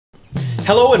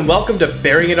Hello and welcome to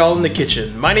Bearing It All in the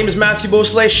Kitchen. My name is Matthew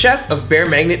Beausoleil, chef of Bear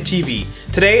Magnet TV.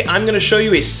 Today I'm going to show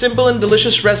you a simple and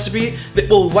delicious recipe that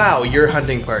will wow your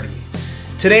hunting party.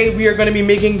 Today we are going to be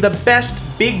making the best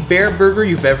Big Bear burger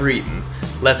you've ever eaten.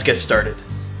 Let's get started.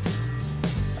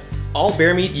 All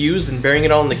bear meat used in Bearing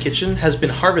It All in the Kitchen has been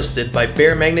harvested by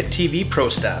Bear Magnet TV Pro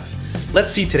staff.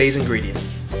 Let's see today's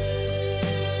ingredients.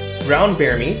 Ground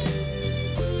bear meat,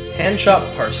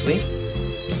 hand-chopped parsley,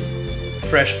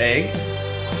 fresh egg,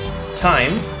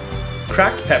 thyme,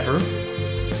 cracked pepper,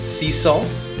 sea salt,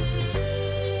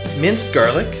 minced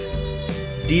garlic,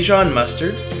 Dijon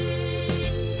mustard,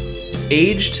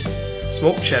 aged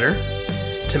smoked cheddar,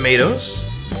 tomatoes,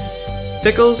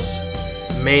 pickles,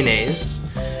 mayonnaise,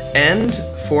 and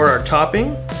for our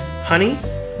topping, honey,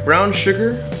 brown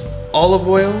sugar, olive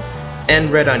oil,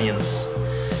 and red onions.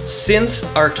 Since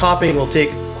our topping will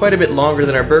take quite a bit longer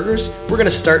than our burgers, we're going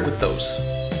to start with those.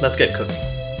 Let's get cooking.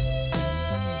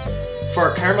 For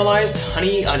our caramelized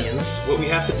honey onions, what we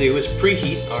have to do is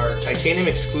preheat our Titanium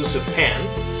Exclusive pan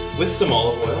with some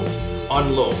olive oil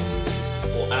on low.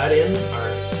 We'll add in our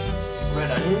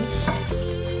red onions.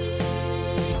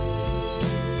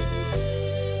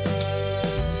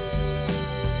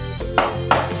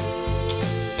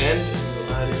 And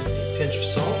we'll add in a pinch of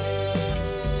salt.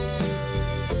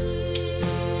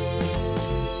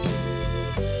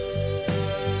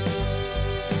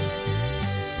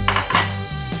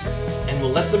 We'll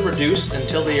let them reduce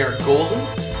until they are golden,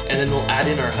 and then we'll add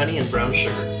in our honey and brown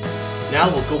sugar. Now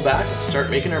we'll go back and start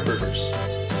making our burgers.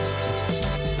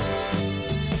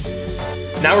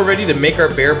 Now we're ready to make our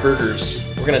bear burgers.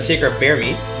 We're going to take our bear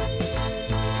meat,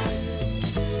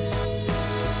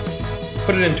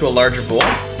 put it into a larger bowl.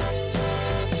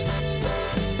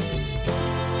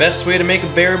 Best way to make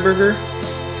a bear burger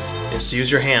is to use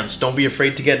your hands. Don't be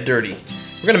afraid to get dirty.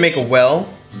 We're going to make a well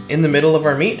in the middle of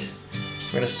our meat.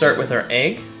 We're going to start with our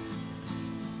egg,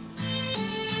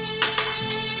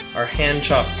 our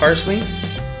hand-chopped parsley,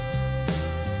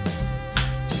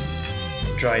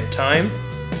 dried thyme,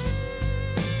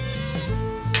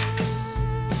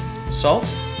 salt,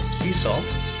 sea salt,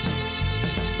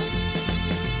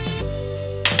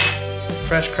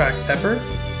 fresh cracked pepper,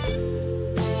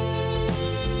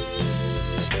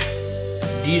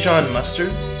 Dijon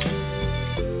mustard,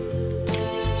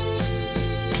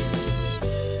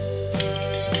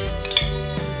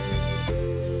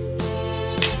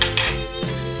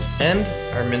 and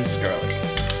our minced garlic.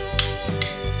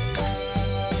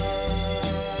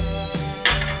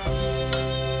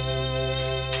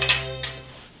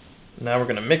 Now we're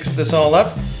gonna mix this all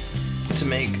up to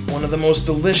make one of the most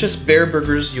delicious bear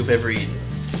burgers you've ever eaten.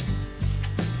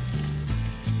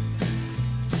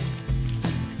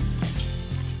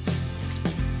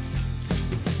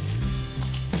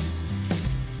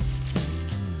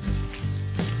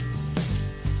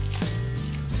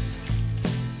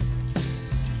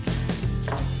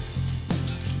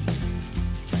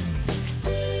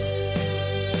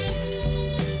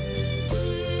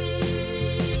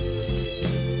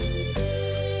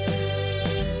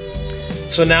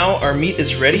 So now our meat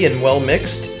is ready and well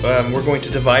mixed. We're going to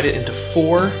divide it into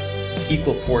 4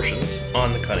 equal portions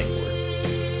on the cutting board.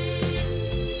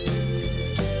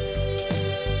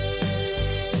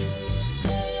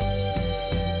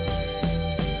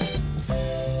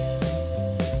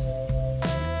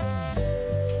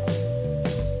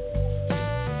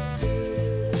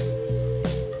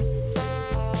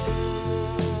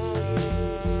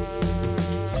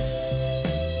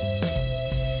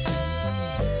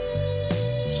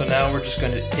 So now we're just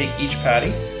going to take each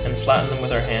patty and flatten them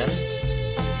with our hand.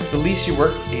 The least you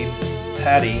work a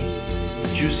patty,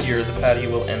 the juicier the patty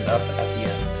will end up at the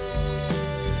end.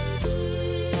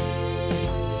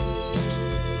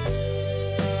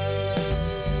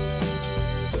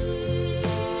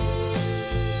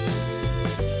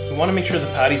 You want to make sure the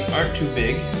patties aren't too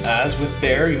big, as with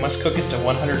bear you must cook it to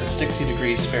 160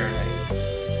 degrees Fahrenheit.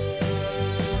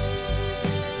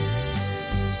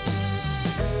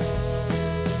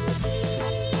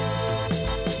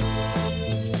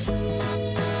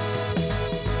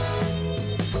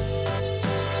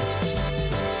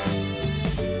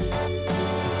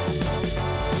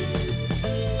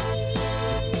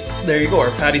 There you go, our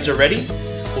patties are ready.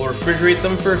 We'll refrigerate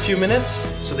them for a few minutes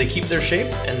so they keep their shape,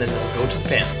 and then they'll go to the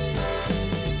pan.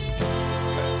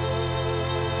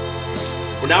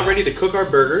 We're now ready to cook our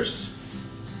burgers.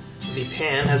 The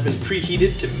pan has been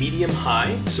preheated to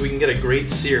medium-high so we can get a great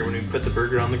sear when we put the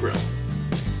burger on the grill.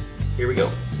 Here we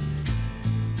go.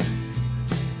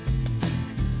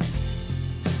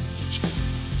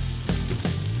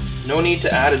 No need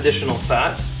to add additional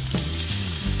fat,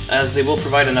 as they will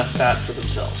provide enough fat for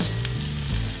themselves.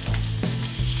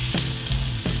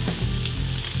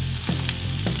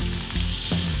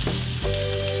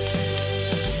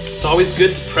 always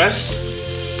good to press,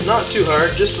 not too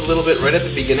hard, just a little bit right at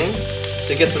the beginning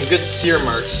to get some good sear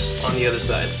marks on the other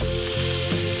side.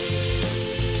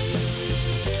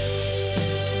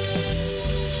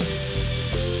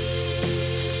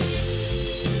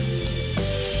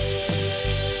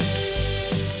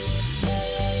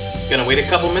 Gonna wait a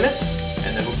couple minutes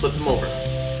and then we'll flip them over.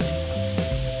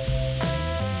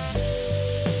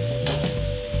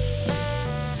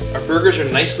 Our burgers are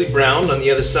nicely browned on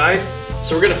the other side,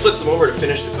 so we're gonna flip them over to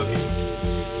finish the cooking.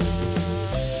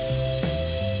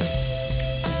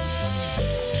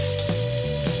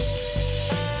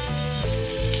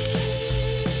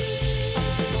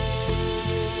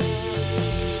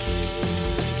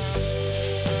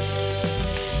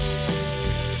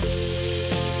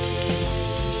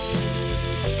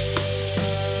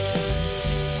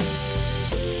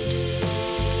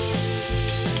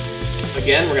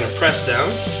 Again, we're going to press down,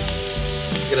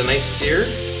 get a nice sear.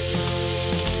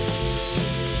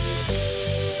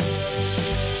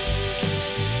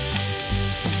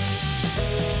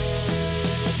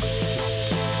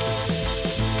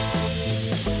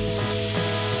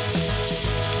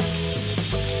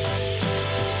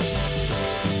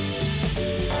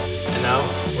 And now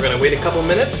we're going to wait a couple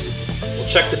minutes, we'll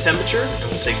check the temperature, and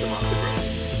we'll take them off the grill.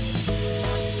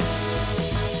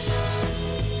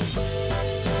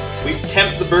 We've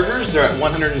temped the burgers, they're at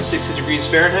 160 degrees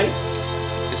Fahrenheit.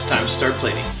 It's time to start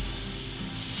plating.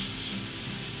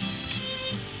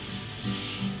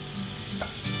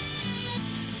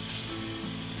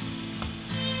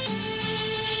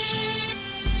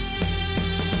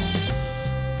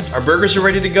 Our burgers are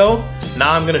ready to go.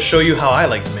 Now I'm going to show you how I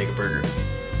like to make a burger.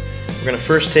 We're going to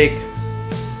first take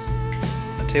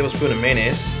a tablespoon of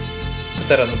mayonnaise, put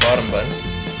that on the bottom bun.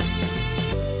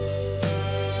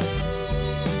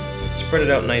 Spread it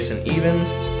out nice and even.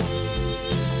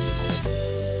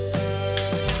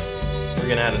 We're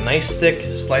gonna add a nice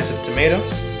thick slice of tomato.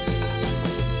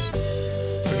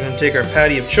 We're gonna take our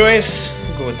patty of choice,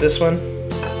 we'll go with this one.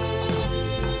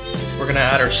 We're gonna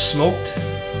add our smoked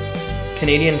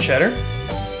Canadian cheddar,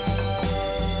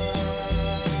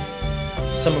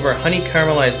 some of our honey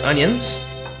caramelized onions,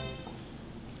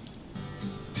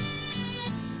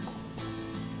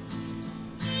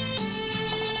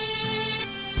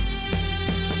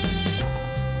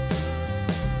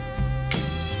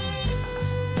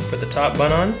 put the top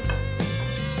bun on,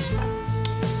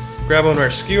 grab one of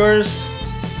our skewers,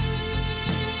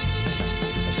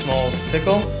 a small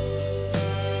pickle,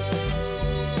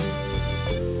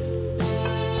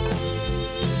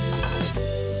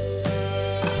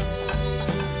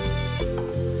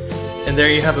 and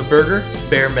there you have a burger,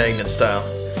 Bear Magnet style.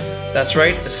 That's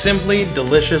right, a simply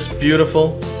delicious,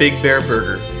 beautiful Big Bear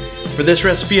burger. For this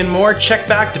recipe and more, check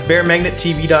back to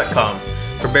bearmagnettv.com.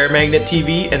 For Bear Magnet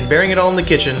TV and Bearing It All in the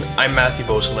Kitchen, I'm Matthew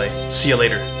Beausoleil. See you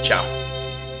later. Ciao.